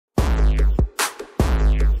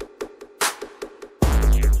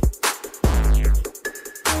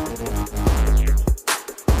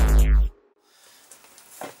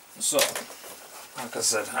So, like I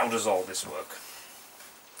said, how does all this work?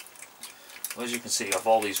 Well, as you can see, you have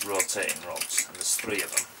all these rotating rods, and there's 3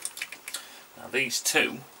 of them. Now these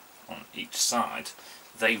 2 on each side,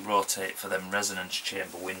 they rotate for them resonance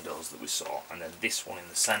chamber windows that we saw, and then this one in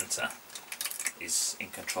the centre is in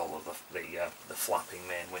control of the flapping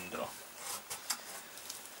main window.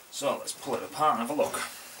 So let's pull it apart and have a look.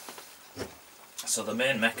 So the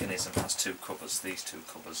main mechanism has 2 covers, these 2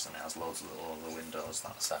 covers, and it has loads of little other windows.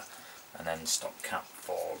 That's an end stop cap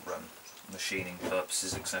for machining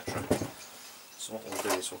purposes, etc. So what we'll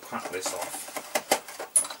do is we'll crack this off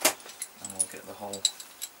and we'll get the whole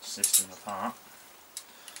system apart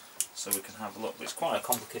so we can have a look. But it's quite a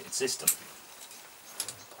complicated system.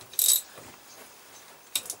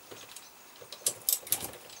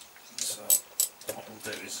 So what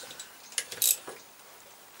we'll do is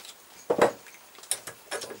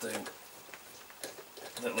we'll do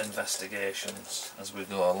little investigations as we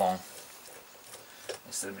go along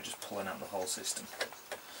instead of me just pulling out the whole system,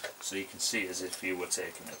 so you can see as if you were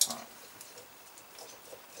taking it apart.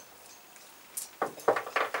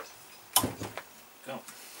 Go.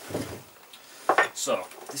 So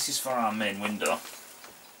this is for our main window,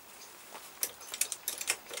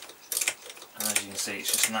 and as you can see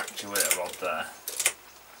it's just an actuator rod there,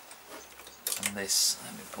 and this,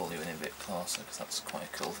 let me pull you in a bit closer because that's quite a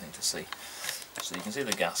cool thing to see. So you can see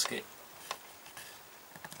the gasket,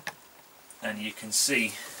 and you can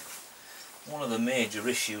see one of the major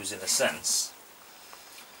issues in a sense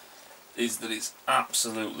is that it's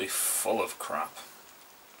absolutely full of crap,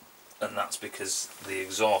 and that's because the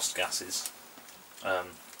exhaust gases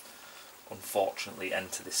unfortunately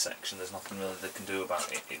enter this section. There's nothing really they can do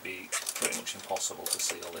about it. It'd be pretty much impossible to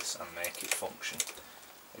seal this and make it function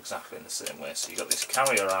exactly in the same way. So you've got this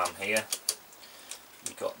carrier arm here,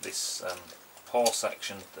 you've got this pore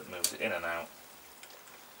section that moves it in and out,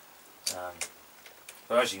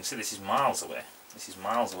 but as you can see this is miles away. This is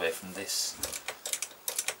miles away from this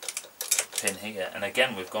pin here, and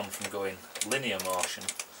again we've gone from going linear motion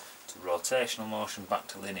to rotational motion back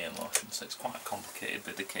to linear motion, so it's quite a complicated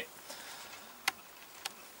bit of kit.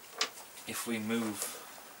 If we move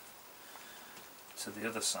to the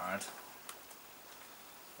other side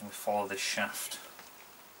and we follow this shaft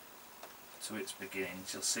to its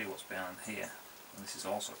beginnings, you'll see what's behind here, and this is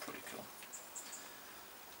also pretty cool.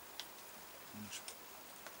 Just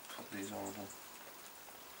put these horrible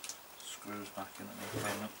screws back in and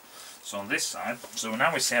clean them up. So on this side, so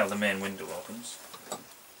now we see how the main window opens.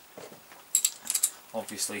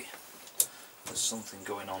 Obviously there's something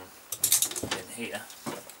going on in here. I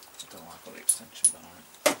don't like all the extension band on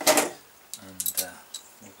it, and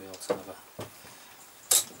we'll be able to have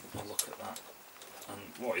a look at that.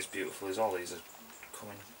 And what is beautiful is all these are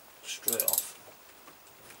coming straight off.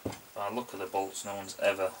 By the look of the bolts, no one's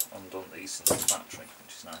ever undone these since the factory,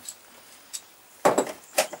 which is nice.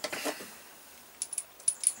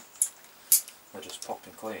 They're just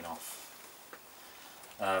popping clean off.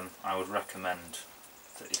 I would recommend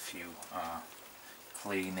that if you are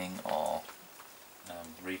cleaning or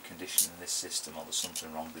reconditioning this system, or there's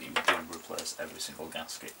something wrong, that you do replace every single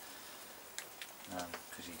gasket,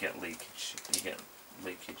 because you get leakage. You get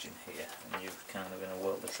leakage in here, and you're kind of in a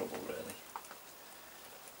world of trouble, really.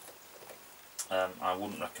 I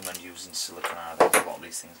wouldn't recommend using silicone either, because a lot of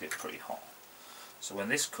these things get pretty hot. So when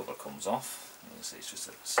this cover comes off, you can see it's just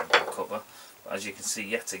a simple cover, but as you can see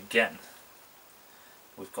yet again,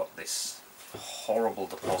 we've got this horrible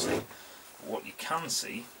deposit. What you can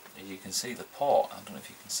see is you can see the port. I don't know if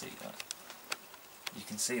you can see that. You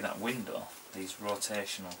can see that window, these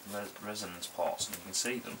rotational resonance ports, and you can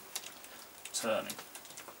see them turning,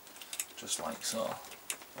 just like so.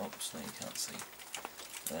 Oops, no, you can't see.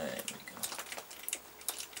 There we go.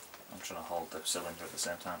 I'm trying to hold the cylinder at the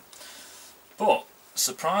same time. But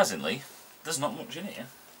surprisingly, there's not much in here.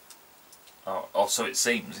 Or so it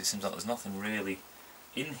seems. It seems like there's nothing really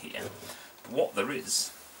in here. But what there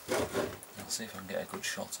is, I'll see if I can get a good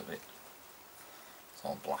shot of it. It's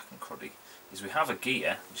all black and cruddy. Is we have a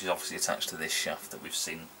gear which is obviously attached to this shaft that we've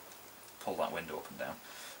seen pull that window up and down.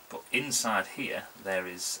 But inside here there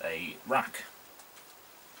is a rack,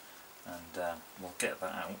 and we'll get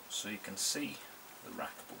that out so you can see the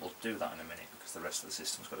rack, but we'll do that in a minute because the rest of the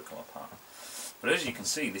system's got to come apart. But as you can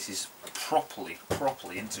see, this is properly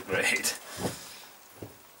integrated.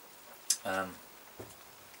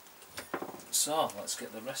 So let's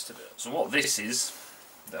get the rest of it. So what this is,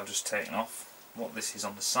 that I've just taken off, what this is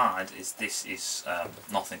on the side is, this is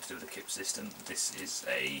nothing to do with the KIPS system. This is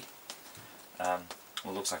a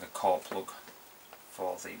what looks like a core plug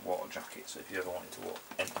for the water jacket. So if you ever wanted to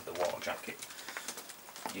empty the water jacket,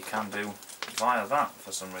 you can do. via that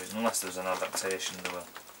for some reason, unless there's an adaptation they were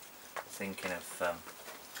thinking of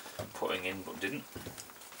putting in but didn't.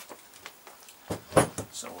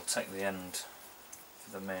 So we'll take the end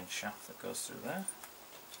for the main shaft that goes through there,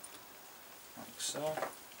 like so.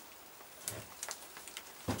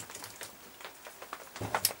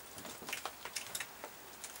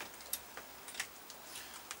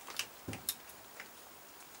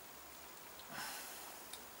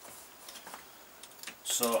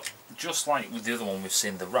 So just like with the other one we've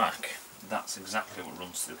seen, the rack, that's exactly what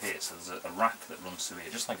runs through here. So there's a rack that runs through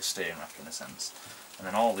here, just like a steering rack in a sense. And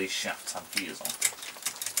then all these shafts have gears on.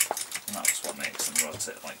 And that's what makes them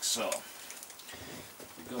rotate like so.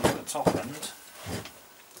 If we go to the top end,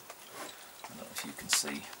 I don't know if you can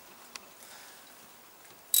see.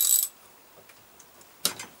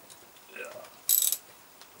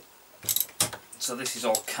 So this is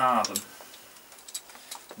all carbon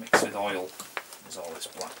mixed with oil. There's all this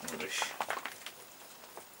black rubbish.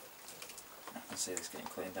 I can see this getting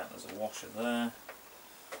cleaned out. There's a washer there,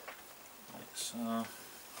 like so. And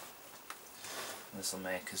this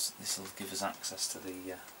will give us access to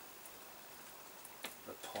the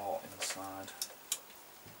port inside.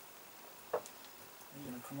 Are you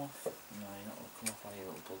going to come off? No, you're not going to come off, are you,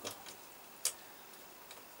 little bugger?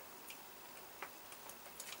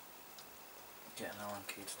 Get an Allen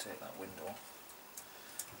key to take that window off.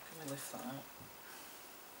 Can we lift that out?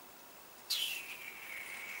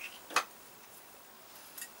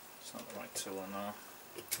 It's not the right tool I know.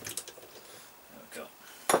 There we go.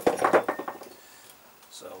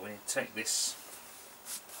 So we need to take this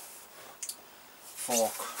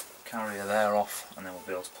fork carrier there off, and then we'll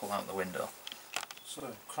be able to pull out the window.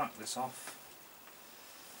 So crack this off.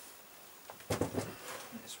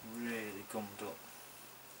 It's really gummed up.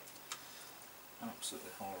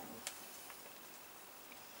 Absolutely horrible.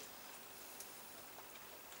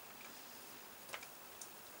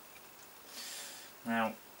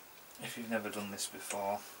 Now, if you've never done this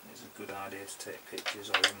before, it's a good idea to take pictures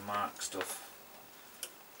or even mark stuff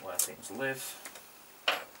where things live.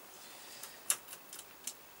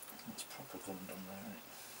 It's proper gummed on there, isn't it?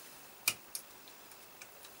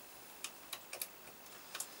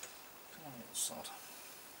 Come on, little sod.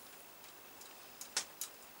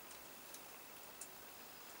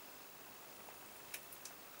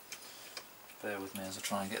 Bear with me as I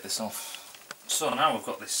try and get this off. So now we've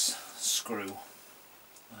got this screw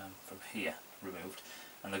from here removed,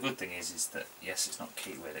 and the good thing is that yes, it's not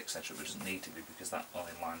keyword etc, but it doesn't need to be because that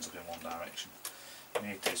only lines up in one direction. What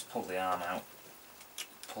you need to do is pull the arm out,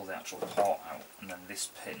 pull the actual port out, and then this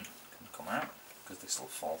pin can come out because this will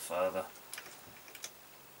fall further,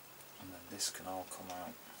 and then this can all come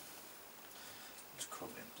out. It's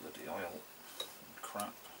covered in bloody oil and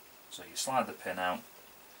crap. So you slide the pin out,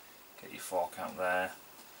 get your fork out there.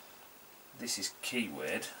 This is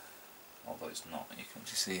keyword, although it's not. You can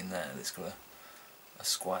just see in there that it's got a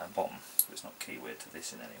square bottom, but it's not keyword to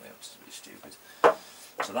this in any way, which is a bit stupid.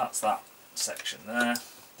 So that's that section there.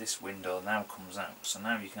 This window now comes out, so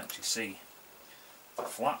now you can actually see the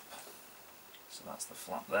flap. So that's the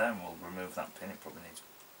flap there, and we'll remove that pin. It probably needs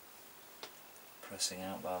pressing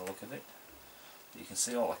out by the look of it. But you can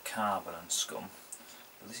see all the carbon and scum.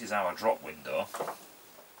 But this is our drop window,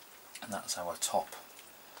 and that's our top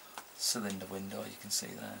cylinder window. You can see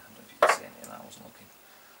there. I don't know if you can see any of that, I wasn't looking.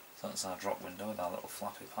 So that's our drop window with our little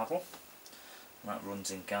flappy paddle. And that runs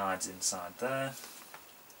in guides inside there,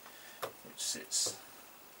 which sits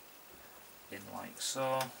in like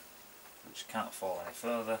so, which can't fall any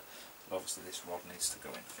further, but obviously this rod needs to go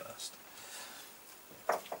in first.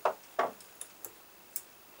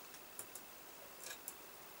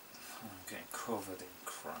 I'm getting covered in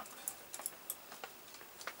crap.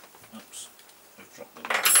 Oops, we've dropped the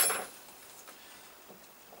rod.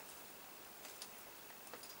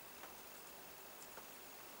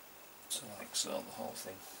 So like so, the whole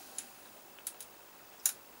thing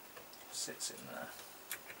sits in there,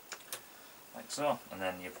 like so, and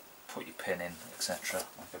then you put your pin in, etc.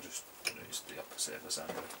 Like I just used the opposite of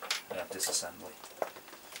assembly, disassembly.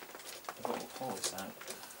 But we'll pull this out.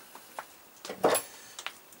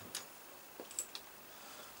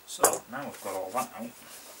 So now we've got all that out,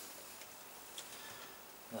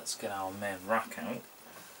 let's get our main rack out.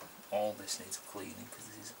 All this needs cleaning because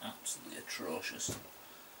this is absolutely atrocious.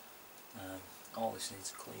 All this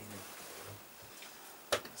needs cleaning.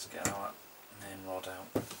 Let's get our main rod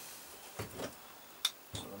out.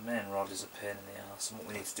 So the main rod is a pain in the arse, and what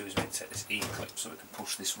we need to do is we need to take this E-clip so we can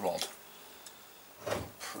push this rod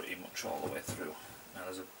pretty much all the way through. Now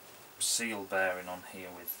there's a seal bearing on here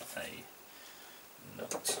with a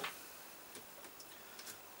nut.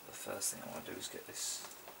 The first thing I want to do is get this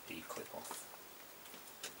E-clip off.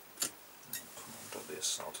 Come on, don't be a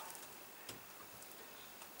sod.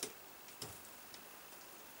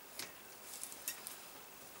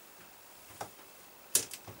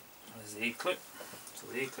 There's the E-clip. So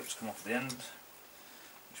the E-clips come off the end,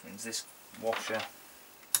 which means this washer,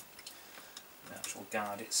 the actual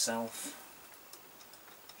guide itself,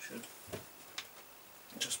 should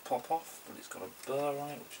just pop off, but it's got a burr on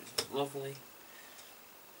it, which is lovely.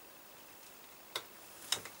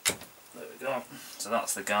 There we go. So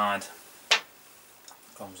that's the guide.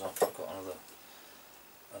 Comes off. I've got another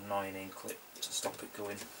annoying ink clip to stop it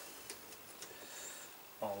going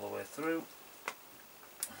all the way through.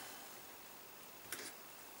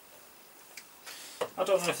 I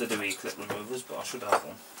don't know if they do E-clip removers, but I should have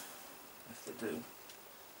one if they do.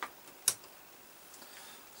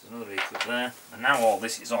 There's another E-clip there, and now all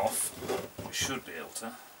this is off, we should be able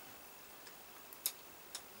to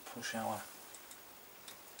push our,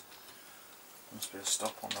 must be a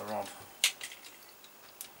stop on the rod.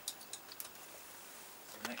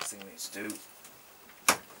 The next thing we need to do,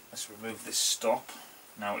 let's remove this stop.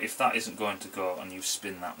 Now if that isn't going to go and you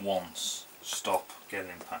spin that once, stop, get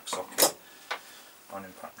an impact socket, an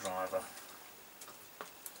impact driver,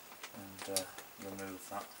 and remove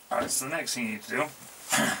that. Alright, so the next thing you need to do,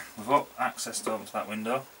 we've got access over to that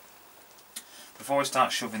window. Before we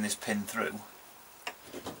start shoving this pin through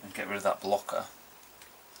and get rid of that blocker,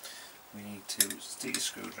 we need to stick your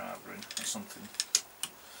screwdriver in or something,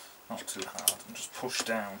 not too hard, and just push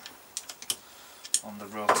down on the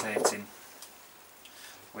rotating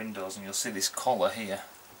windows, and you'll see this collar here.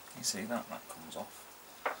 You see that? That comes off.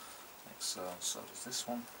 Like so, so does this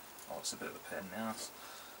one. Oh, it's a bit of a pain in the ass.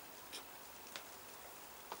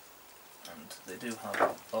 And they do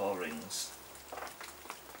have O-rings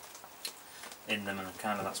in them, and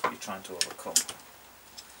kind of that's what you're trying to overcome.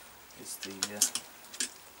 Is the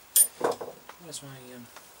where's my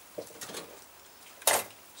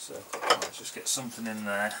circle? Let's just get something in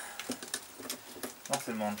there.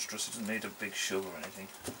 Nothing monstrous. It doesn't need a big shove or anything.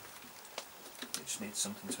 It just needs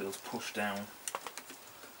something to be able to push down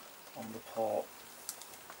on the port.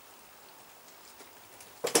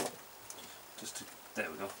 Just to, there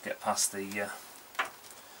we go, get past the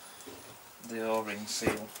O-ring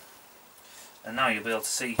seal. And now you'll be able to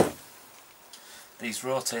see these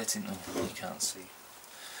rotating, oh, you can't see.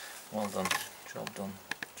 Well done, job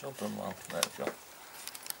done well, there we go.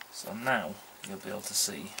 So now you'll be able to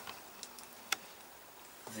see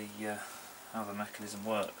the how the mechanism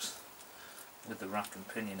works with the rack and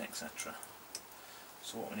pinion, etc.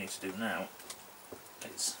 So what we need to do now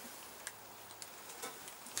is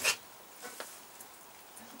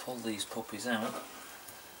pull these puppies out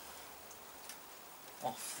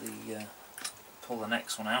off the pull the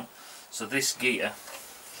next one out. So this gear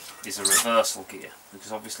is a reversal gear,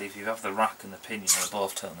 because obviously if you have the rack and the pinion and they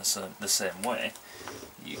both turn the same way,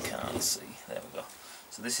 you can't see. There we go.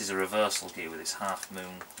 So this is a reversal gear with this half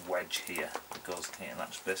moon wedge here that goes in here, and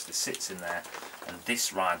that just basically sits in there, and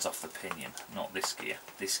this rides off the pinion, not this gear.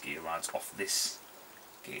 This gear rides off this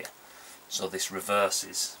gear. So this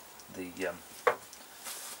reverses the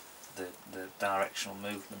directional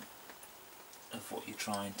movement of what you're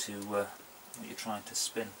trying to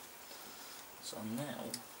spin. So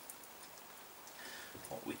now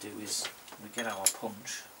what we do is we get our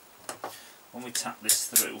punch. When we tap this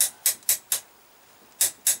through,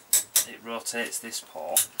 it rotates this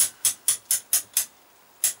port,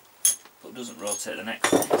 but doesn't rotate the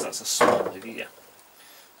next one because that's a smaller gear.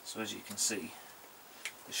 So as you can see,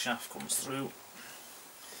 the shaft comes through.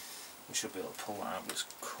 We should be able to pull that out, but it's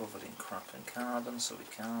covered in crap and carbon, so we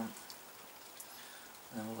can't.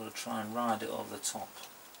 And then we're going to try and ride it over the top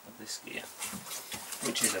of this gear,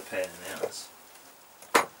 which is a pain in the ass.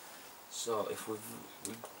 So if we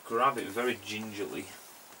grab it very gingerly,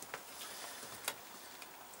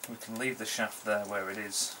 we can leave the shaft there where it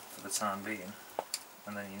is for the time being,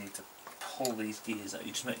 and then you need to pull these gears out.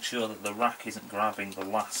 You just make sure that the rack isn't grabbing the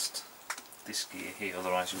last, this gear here,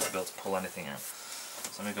 otherwise you won't be able to pull anything out.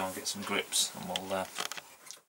 So let me go and get some grips and we'll